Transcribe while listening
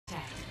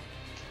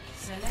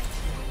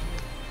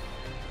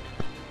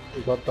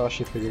You got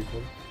Dashi Pig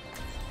again.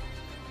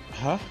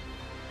 Huh?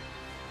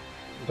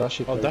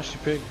 Dashi Pig. Oh, Dashi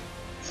Pig.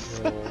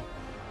 Yeah.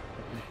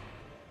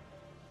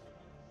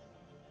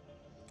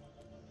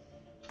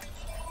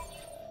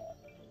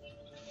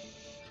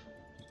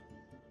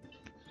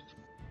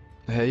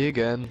 Hey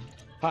again.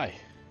 Hi.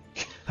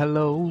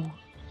 Hello.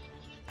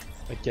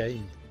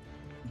 Again.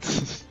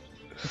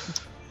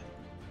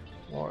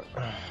 What?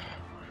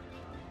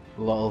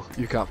 Lol,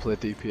 you can't play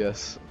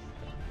DPS.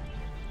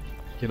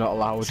 You're not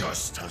allowed. I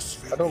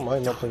don't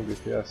mind not playing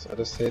DPS, I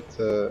just hate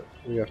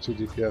we have 2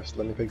 DPS,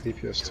 let me pick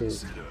DPS too.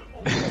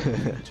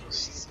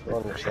 Just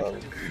don't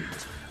understand.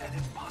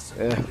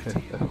 Yeah.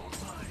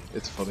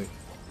 It's funny.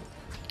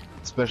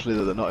 Especially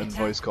that they're not in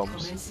voice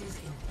comms.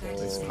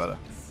 Makes it better.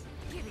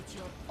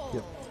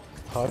 Yep.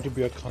 How to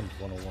be a cunt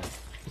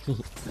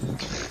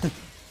 101.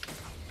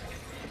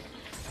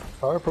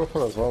 Power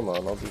profile as well,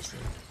 man, obviously.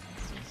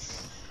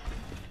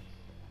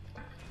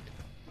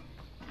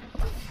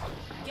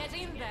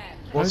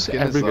 What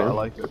skin is that? I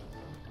like it.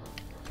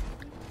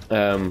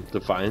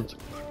 Defiant.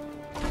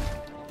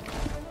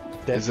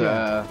 Is it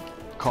a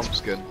comp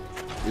skin?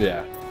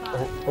 Yeah.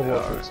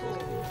 Overwatch.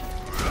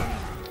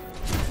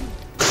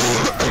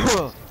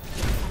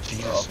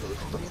 Jesus.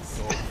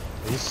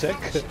 Are you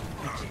sick?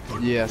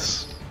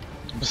 Yes.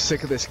 I'm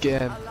sick of this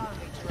game.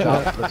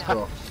 Right, let's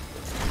go.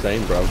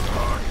 Same, bro.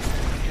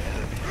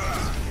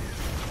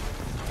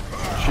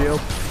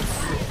 Shield.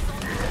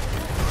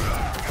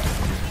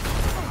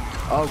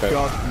 Oh Okay.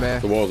 god, man.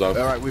 The wall's out.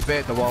 Alright, we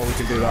bait the wall, we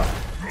can do that.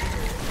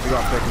 We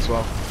got a pick as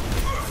well.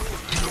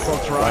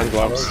 Ryan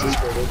gloves.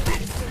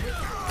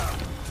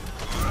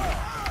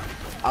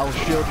 I'll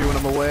shield you when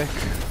I'm awake.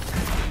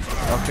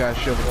 Okay, I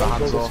shielded the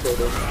hands off.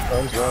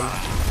 Round 1.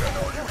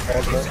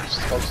 Hands next.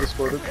 Helps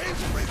discorded.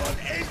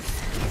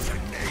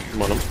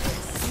 I'm on him.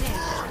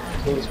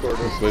 Still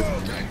discorded. Sleep.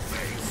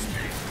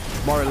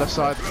 Mori left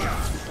side.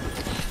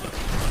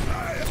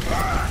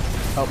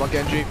 Help my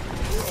Genji.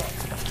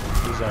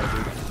 He's out,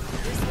 dude.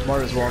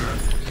 Mori's one.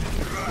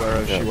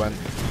 Wherever she went.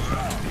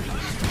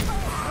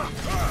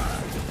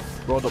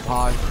 Rolled up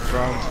high.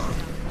 Ground.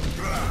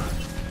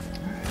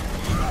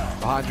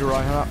 Behind you,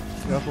 right hat.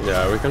 Careful.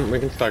 Yeah, we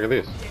can stagger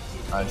these.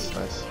 Nice,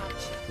 nice.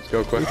 Let's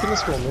go quick. We can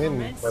just go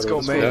main. Let's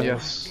go main, Yeah.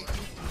 yes.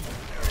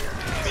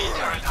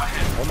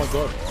 Oh my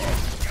god.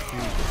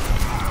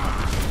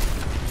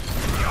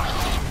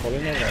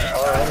 Falling over.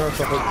 I know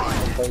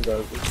something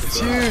guys. It's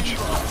huge!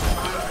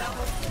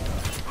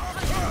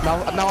 Now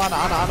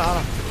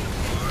Anna.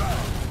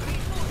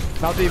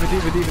 Now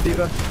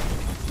Diva.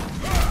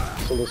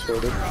 Still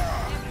discorded.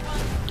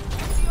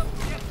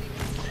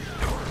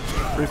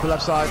 Reaper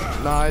left side,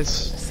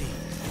 nice.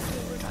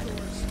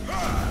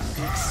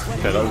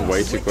 Okay, that was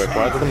way too quick.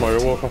 Why did the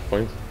Mario walk off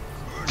point?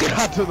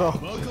 I don't know.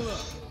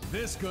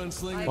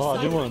 Oh,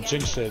 I didn't want to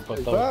jinx it, but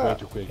that was way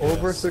too quick.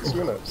 Over 6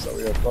 minutes that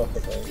we have left, I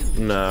think.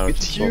 No.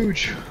 It's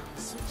huge.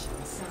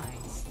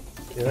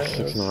 Yeah,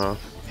 6.5.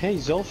 Hey,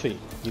 Zolfi,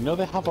 you know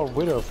they have a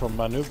widow from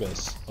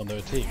Manubis on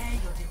their team.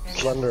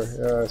 Slender,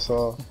 yeah, I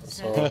saw.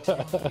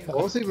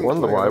 What was he even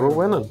Wonder why playing?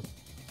 we're winning.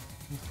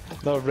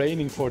 No,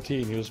 Reigning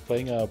 14, he was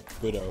playing a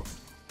widow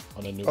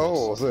on Anubis.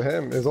 Oh, was it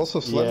him? It's also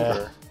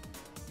Slender.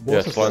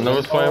 Yeah, Slender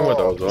was playing with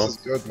us as well. This is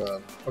good,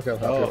 man. Okay, I'm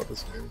happy with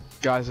this game.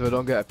 Guys, if I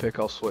don't get a pick,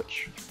 I'll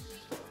switch.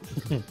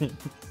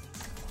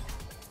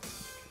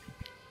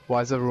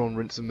 Why is everyone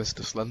rinsing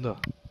Mr. Slender?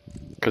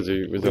 Because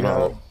he was We in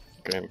our had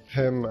game.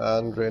 him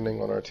and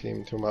Raining on our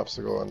team 2 maps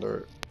ago, and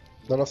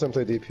none of them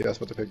play DPS,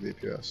 but they pick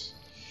DPS.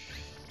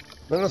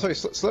 No, sorry,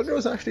 Slender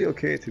was actually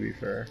okay, to be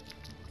fair.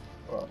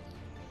 Well,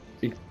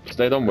 He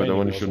stayed on with him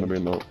when he Raining shouldn't have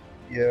been though.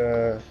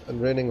 yeah, and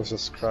Raining was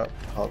just crap.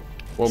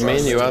 Well, me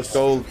and you had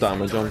gold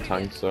damage on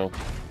tank, so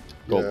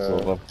gold Yeah.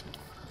 silver.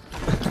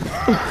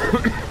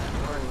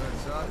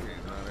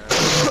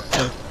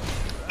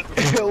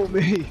 Kill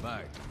me!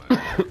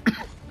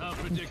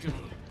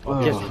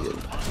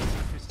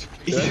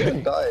 Yeah, I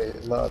didn't die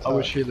in that I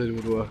wish attack. healing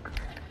would work.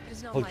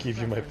 I'll give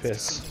you my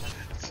piss.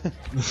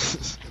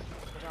 It's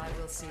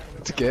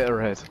a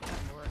Gatorade.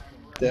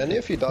 Did any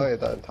of you die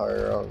that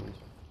entire round?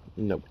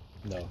 Nope.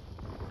 No.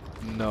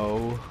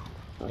 No.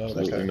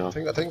 Absolutely Okay, not.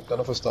 I think none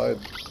of us died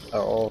at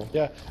all.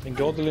 Yeah, and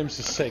Gold Limbs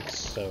is 6,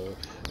 so...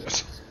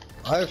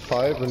 I have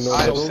 5 and no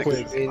I have gold, 6. which I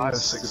have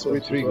means 6 it's only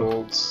 3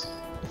 golds.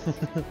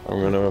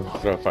 I'm gonna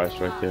throw a fire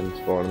strike in,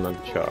 spawn, and then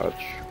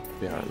charge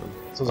behind them.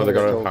 So Oh, they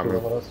got a I'm hammer.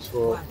 gonna have to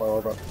throw my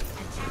order.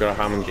 Got a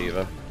ham and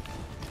Diva.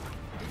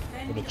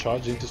 I'm gonna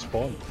charge into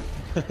spawn.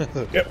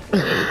 Yep.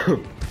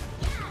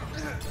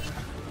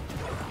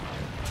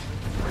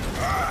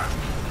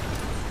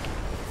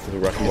 There's a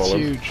wrecking It's ball.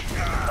 huge.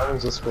 That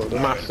one's just scored.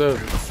 Massive.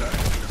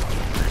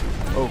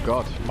 Oh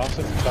god.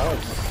 Massive charge.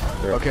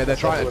 Okay, they're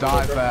trying to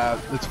dive.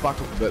 Let's back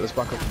up a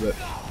bit.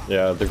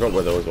 Yeah, they've got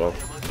Widow as well.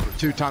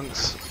 2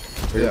 tanks.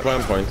 We can play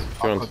on point. If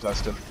you I'm want.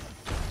 contesting.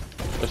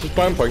 Let's just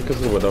play on point because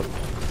of the Widow.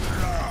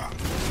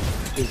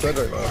 He's dead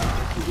right now.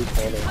 He's good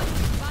corner.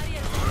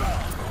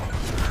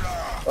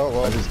 Oh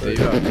wow, That is he's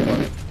Diva.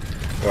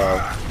 Wow.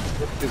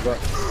 back.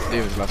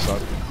 Diva's left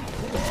side.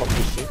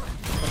 obviously.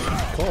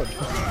 God.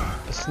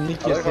 The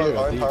sneakiest I like hero.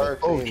 how entire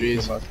Oh, team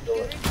jeez. came out to kill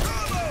it.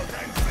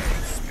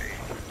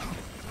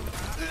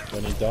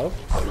 When he dove.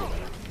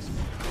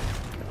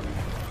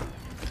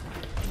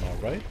 Am I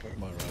right? Or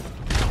am I right?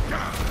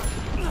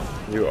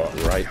 You are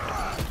right.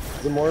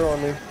 There's a Moira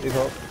on me. Need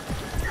help.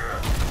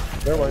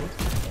 Never mind.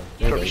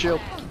 Drop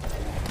shield.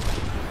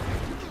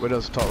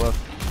 Widow's top left.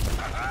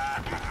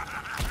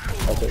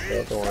 I'll take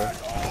that, don't worry.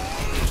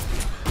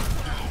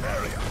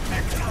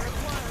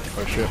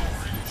 Oh shit.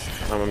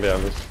 I'm on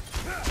behind this.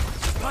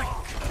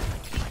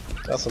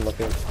 That's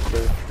unlucky.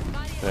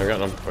 Yeah, I got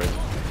number 5.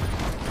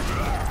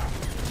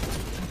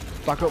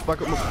 Back up,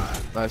 back up.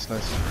 Nice,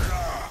 nice.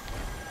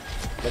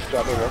 Let's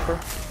grab the walker.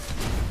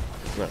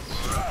 Nice.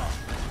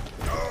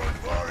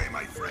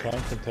 Try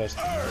and contest.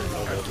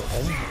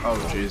 Oh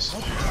jeez.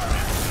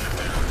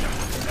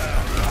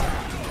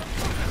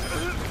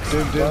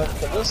 Doom, Can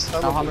this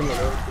have I'll a have him.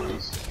 minute,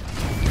 please?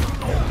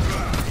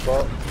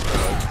 Well,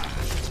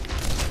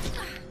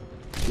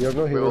 you have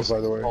no heroes, by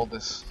the way. Hold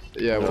this.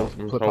 Yeah, No, we'll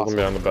I'm put holding past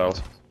behind the bell.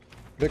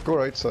 Nick, go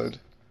right side.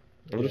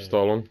 I'm just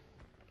stalling.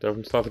 They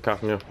haven't started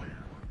capping you.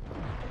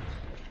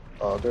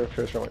 Oh, their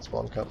Tracer might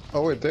spawn camp.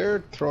 Oh wait,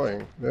 they're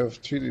throwing. They have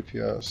 3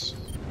 DPS.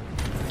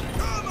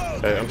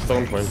 Hey, I'm still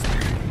on point.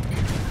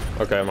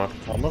 Okay, I'm off.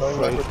 I'm Going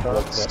afraid back with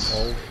cards.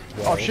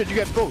 Oh shit, you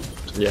get both.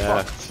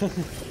 Yeah.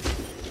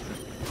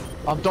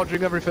 I'm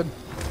dodging everything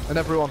and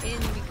everyone.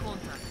 Ennemi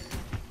contact.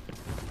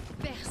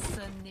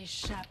 Personne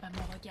n'échappe à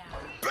mon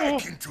regard.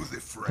 Back into the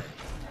fray.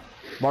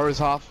 Moira's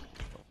half.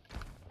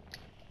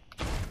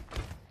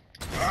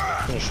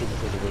 I'm gonna shoot me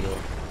through the window.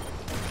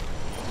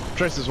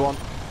 Tracer's one.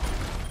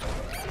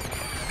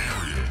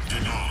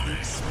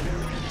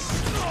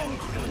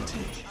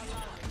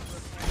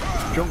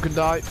 Junk can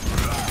die.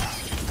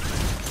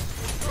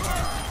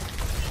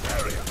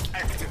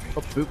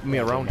 Stop booping me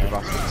around, you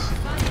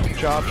bastards.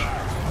 Charge.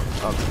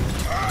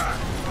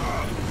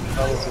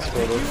 Balance is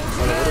spread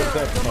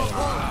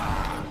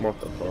What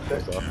the fuck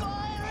was that?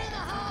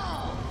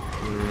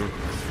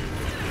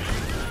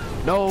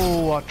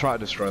 No, I tried to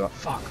destroy that.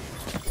 Fuck.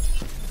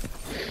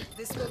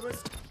 This will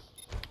rest.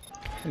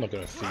 I'm not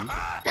gonna feed.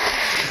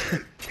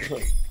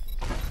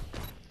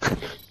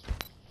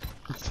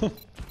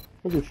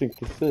 What do you think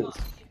this is?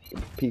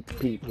 Peep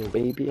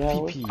baby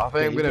hour? PP. I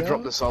think I'm gonna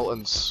drop the salt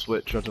and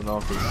switch. I don't know,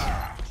 cause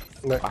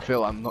Nick, I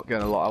feel I'm not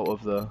getting a lot out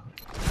of the.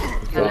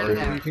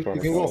 you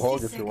can go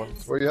hog if you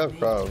want. Well, you have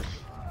Grav.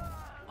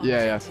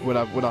 Yeah, yeah. When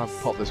I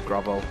pop this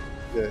gravel,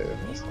 Yeah,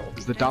 that's fine.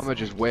 because the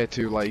damage is way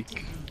too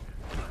like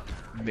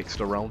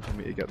mixed around for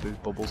me to get these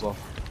bubbles off.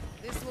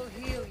 This will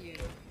heal you.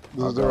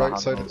 This I'll is the go right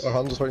hand side. those.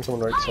 Hans is fighting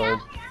someone right side.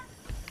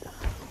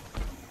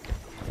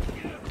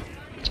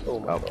 Oh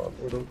my Oh, god.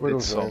 It's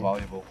Widow's so in.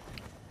 valuable.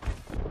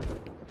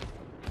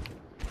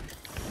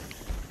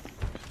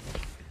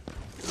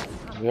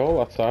 You're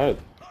all outside.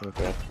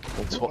 Okay.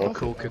 That's what the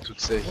cool kids would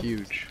say.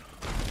 Huge.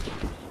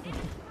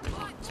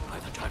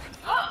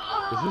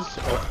 This is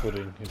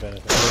off-putting, if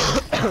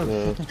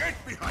anything.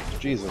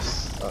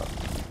 Jesus.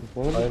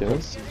 What are I you am doing?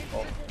 missed.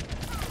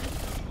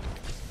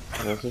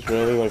 This is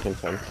really like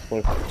intense.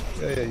 Like,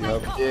 Yeah, you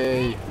have.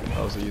 Yay!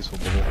 That was a useful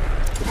bubble.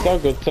 it's so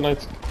good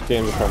tonight's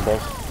game of combo.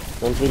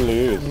 Once we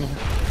lose,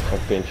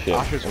 I've been shit.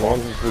 Asher's And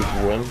once we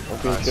win,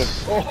 I've been shit.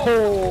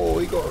 Oh,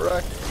 he got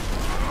wrecked.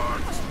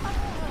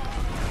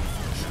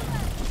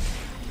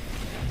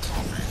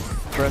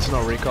 Tracer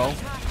no recall.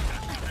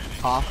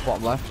 Half,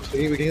 bottom left.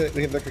 We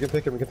can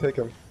take him. We can take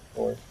him.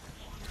 Or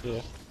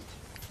Yeah.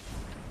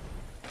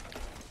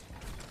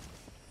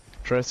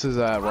 Tracer's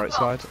right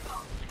side.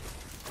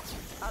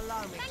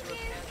 Allow me to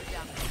repair the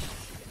damage.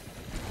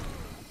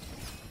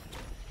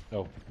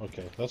 Oh,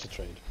 okay. That's a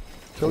trade.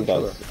 kill each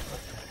other. That's-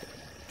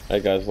 Hey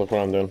guys, look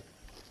what I'm doing.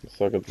 Look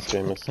how good this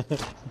game is.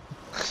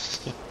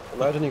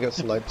 Imagine you get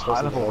sniped.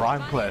 High level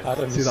rhyme play.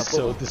 Adam See is that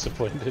so bubble?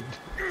 disappointed.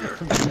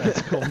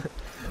 That's come.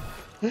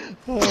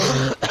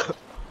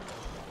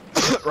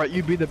 Right,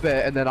 you be the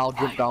bait, and then I'll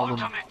jump down and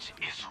Go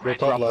grab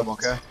top them.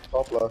 left. Okay.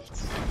 Top left.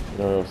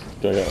 No,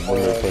 gonna get one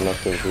more for an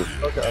activity.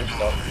 Okay, I'm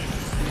stopped.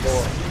 Go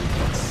on.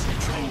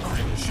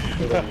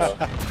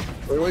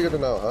 What are we gonna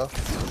know, huh?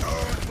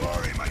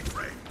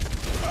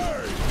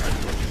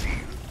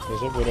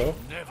 There's a widow.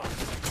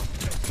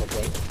 Top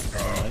right.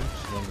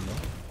 Nice. No.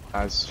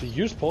 As She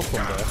used pulse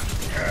bomb there.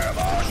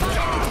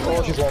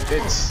 Oh, she's one.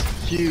 it's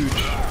huge.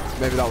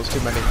 Maybe that was too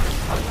many.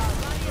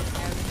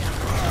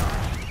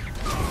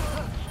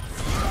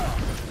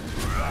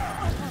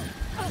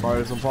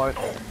 Fire's on point.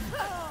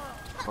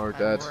 Or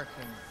dead.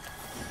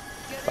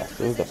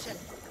 Bastard.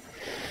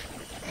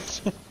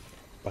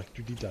 Back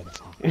to the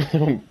dancing.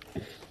 Personne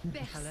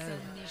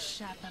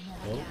n'échappe à mon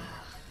regard.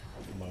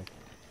 No.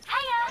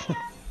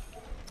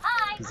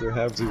 Because they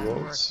have the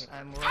walls.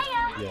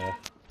 Yeah.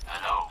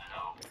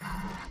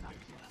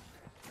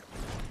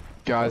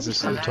 Guys,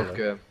 this is a tough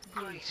game.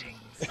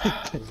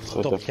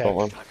 So Stop difficult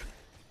one.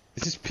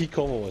 This is peak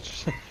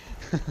Overwatch.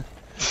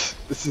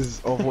 This is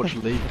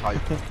Overwatch League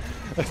type.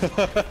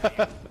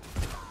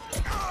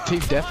 Team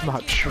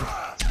Deathmatch.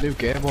 It's a new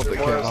game mode that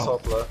came Moira's out.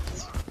 top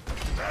left.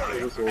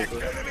 It was over.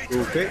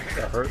 Okay,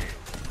 that hurt.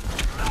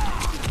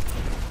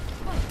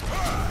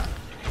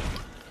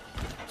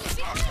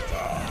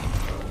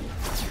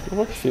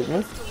 What shit,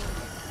 man?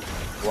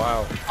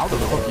 Wow. How the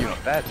fuck are you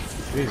dead?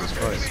 Jesus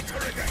Christ.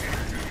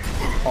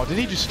 Oh, did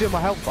he just steal my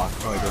health back?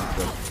 No, he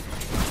didn't.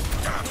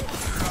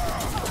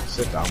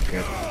 Sit down,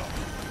 kid.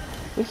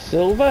 It's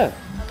silver.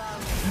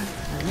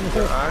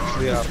 They're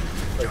actually at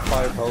like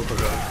 5 health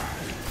again.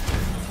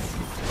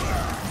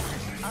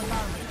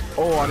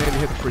 Oh, I nearly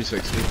hit the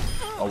 360.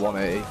 Or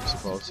 180, I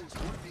suppose.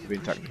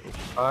 Being technical.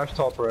 Ash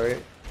top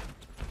right.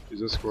 She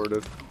just scored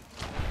it.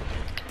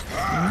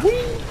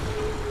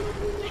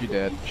 She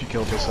did. She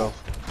killed herself.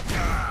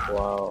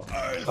 Wow.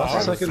 That's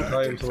the second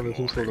time someone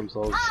has killed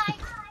themselves.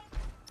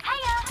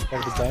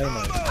 Like the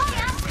dynamite.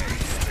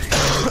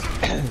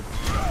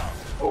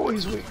 Oh,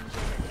 he's weak.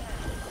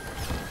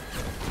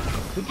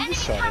 Did you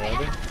just shot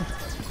already?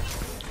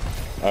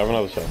 I haven't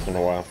had a shot in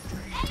a while.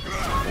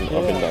 I've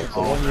been The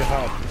dancing. one you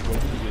had, when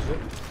did you use it?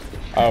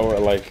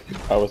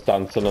 I was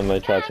dancing and they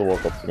tried to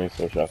walk up to me,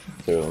 so I shot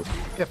two of them.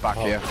 Get back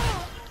here.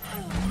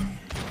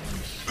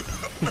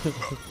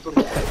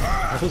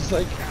 I was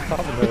like, I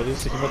don't know,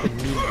 this is not a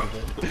meme of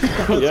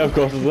it. Yeah, of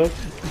course it is.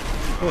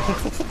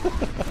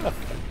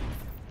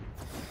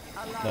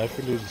 Now if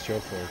we lose, it's your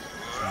fault.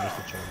 You missed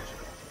the chance.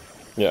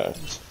 Yeah.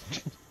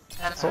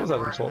 Someone's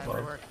having salt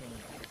now.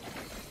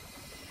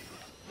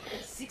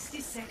 60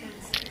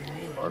 seconds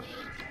remaining.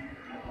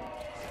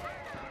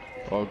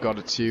 Oh god,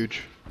 it's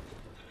huge.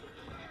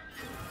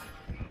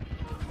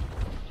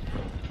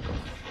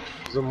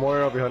 There's a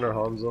Moira behind our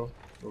Hanzo. I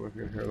don't know if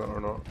you can hear that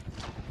or not.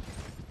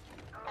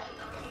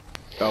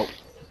 Oh,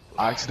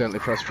 I accidentally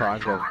pressed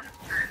triangle.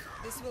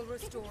 This will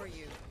restore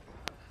you.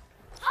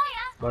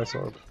 Nice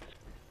orb.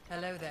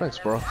 Hello there. Thanks,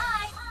 bro.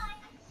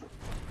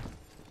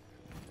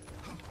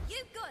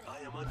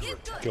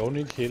 Go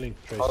need healing,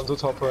 Trace. Hanzo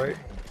top right.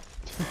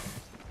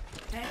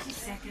 30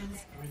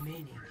 seconds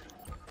remaining.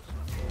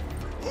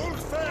 Hold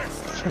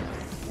fast!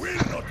 We'll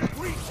not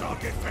reach our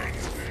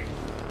defense!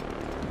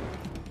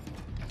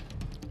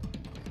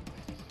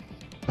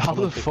 How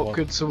the fuck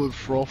could someone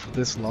throw for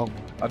this long?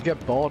 I'd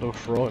get bored of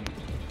throwing.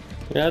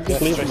 Yeah,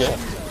 just leave again.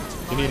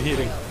 You need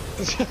healing.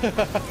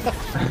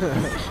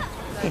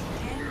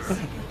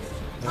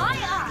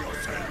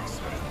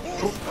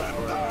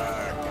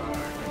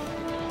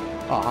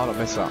 Oh, how did I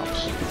miss that?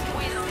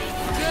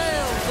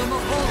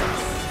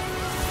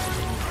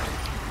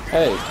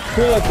 Hey,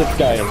 who let this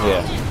guy in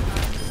here?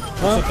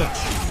 Huh?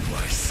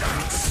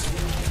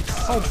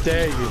 How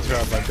dare you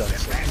throw my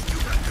dancing?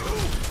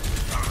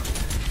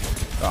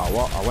 Oh,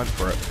 what? I went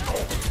for it.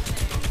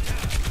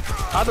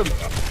 Adam!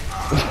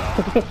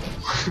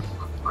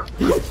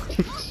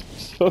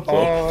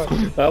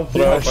 I'll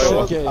throw it.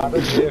 Okay. Adam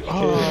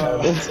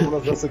AFK and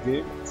someone has lost a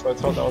game. So I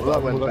thought that was That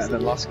Adam went who better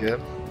lost the than game. last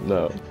game.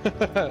 No.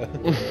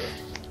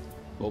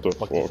 Oh, The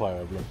fuck the fuck?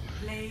 fire, bro.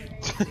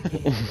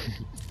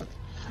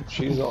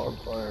 She's on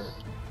fire.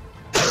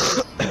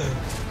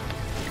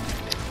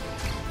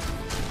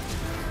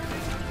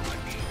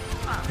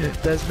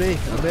 There's me.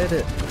 I made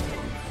it.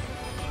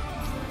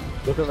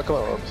 Look at the come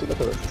on, see, look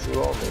at this. This is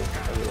all me.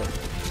 Anyway.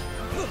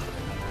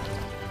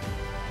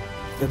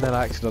 And then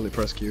I accidentally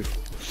pressed Q.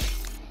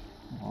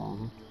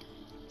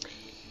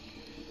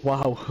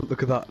 Wow,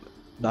 look at that.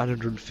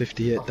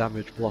 958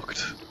 damage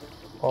blocked.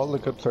 All the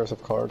good players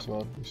have cards,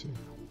 man. You see.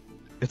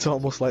 It's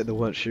almost like they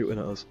weren't shooting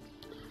at us.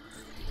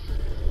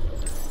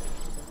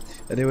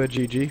 Anyway,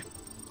 GG.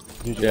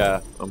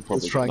 Yeah, I'm probably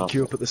Let's try and jumping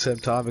queue up. up at the same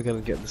time again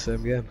and get in the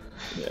same game.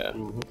 Yeah,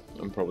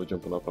 I'm probably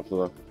jumping up after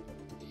that.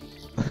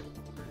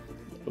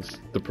 It's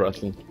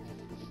depressing.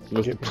 The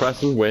most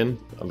depressing win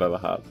I've ever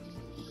had.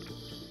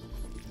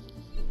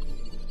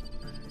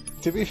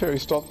 To be fair, he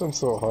stopped them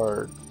so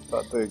hard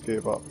that they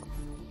gave up.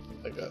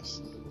 I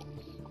guess.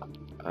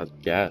 I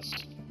guess.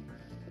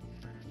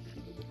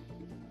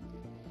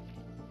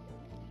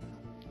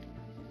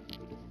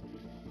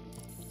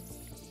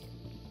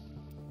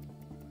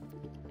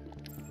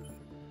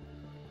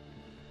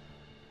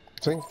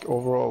 I think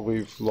overall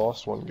we've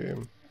lost one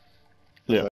game.